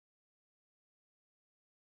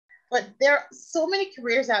But there are so many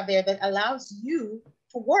careers out there that allows you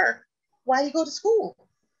to work while you go to school.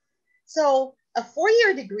 So a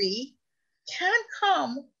 4-year degree can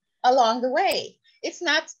come along the way. It's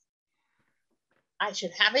not, I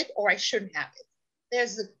should have it or I shouldn't have it.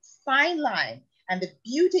 There's a fine line. And the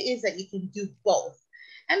beauty is that you can do both.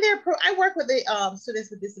 And I work with the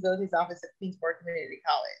Students with Disabilities Office at Queensborough Community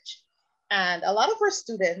College. And a lot of our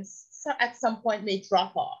students at some point may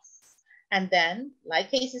drop off. And then, like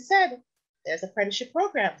Casey said, there's apprenticeship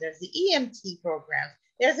programs, there's the EMT program,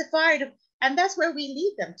 there's a fire, and that's where we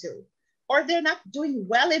lead them to. Or they're not doing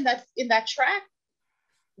well in that track,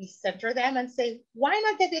 we center them and say, why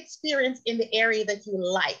not get the experience in the area that you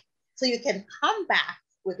like, so you can come back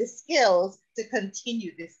with the skills to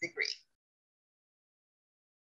continue this degree.